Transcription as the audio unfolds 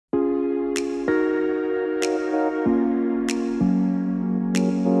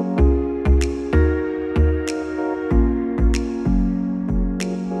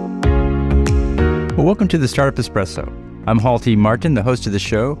Well, welcome to the Startup Espresso. I'm Hall T. Martin, the host of the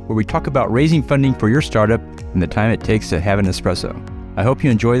show, where we talk about raising funding for your startup and the time it takes to have an espresso. I hope you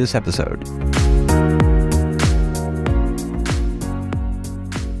enjoy this episode.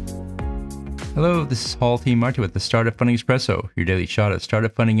 Hello, this is Hall T. Martin with the Startup Funding Espresso, your daily shot at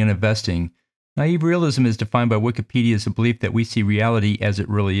startup funding and investing. Naive realism is defined by Wikipedia as a belief that we see reality as it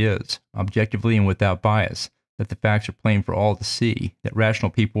really is, objectively and without bias, that the facts are plain for all to see, that rational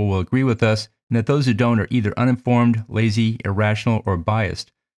people will agree with us, and that those who don't are either uninformed, lazy, irrational, or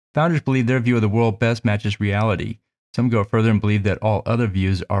biased. Founders believe their view of the world best matches reality. Some go further and believe that all other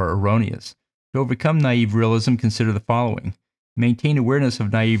views are erroneous. To overcome naive realism, consider the following. Maintain awareness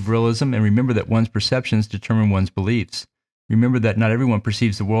of naive realism and remember that one's perceptions determine one's beliefs. Remember that not everyone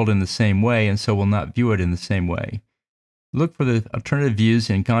perceives the world in the same way and so will not view it in the same way. Look for the alternative views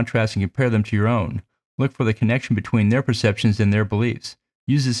and contrast and compare them to your own. Look for the connection between their perceptions and their beliefs.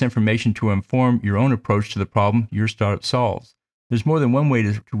 Use this information to inform your own approach to the problem your startup solves. There's more than one way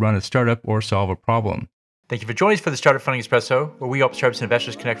to run a startup or solve a problem. Thank you for joining us for the Startup Funding Espresso, where we help startups and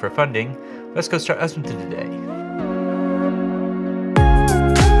investors connect for funding. Let's go start us today.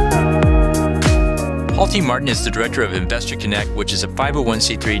 Hall T. Martin is the director of Investor Connect, which is a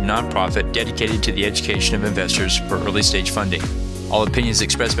 501c3 nonprofit dedicated to the education of investors for early stage funding. All opinions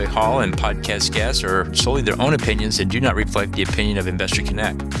expressed by Hall and podcast guests are solely their own opinions and do not reflect the opinion of Investor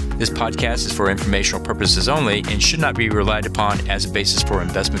Connect. This podcast is for informational purposes only and should not be relied upon as a basis for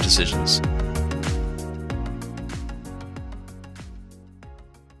investment decisions.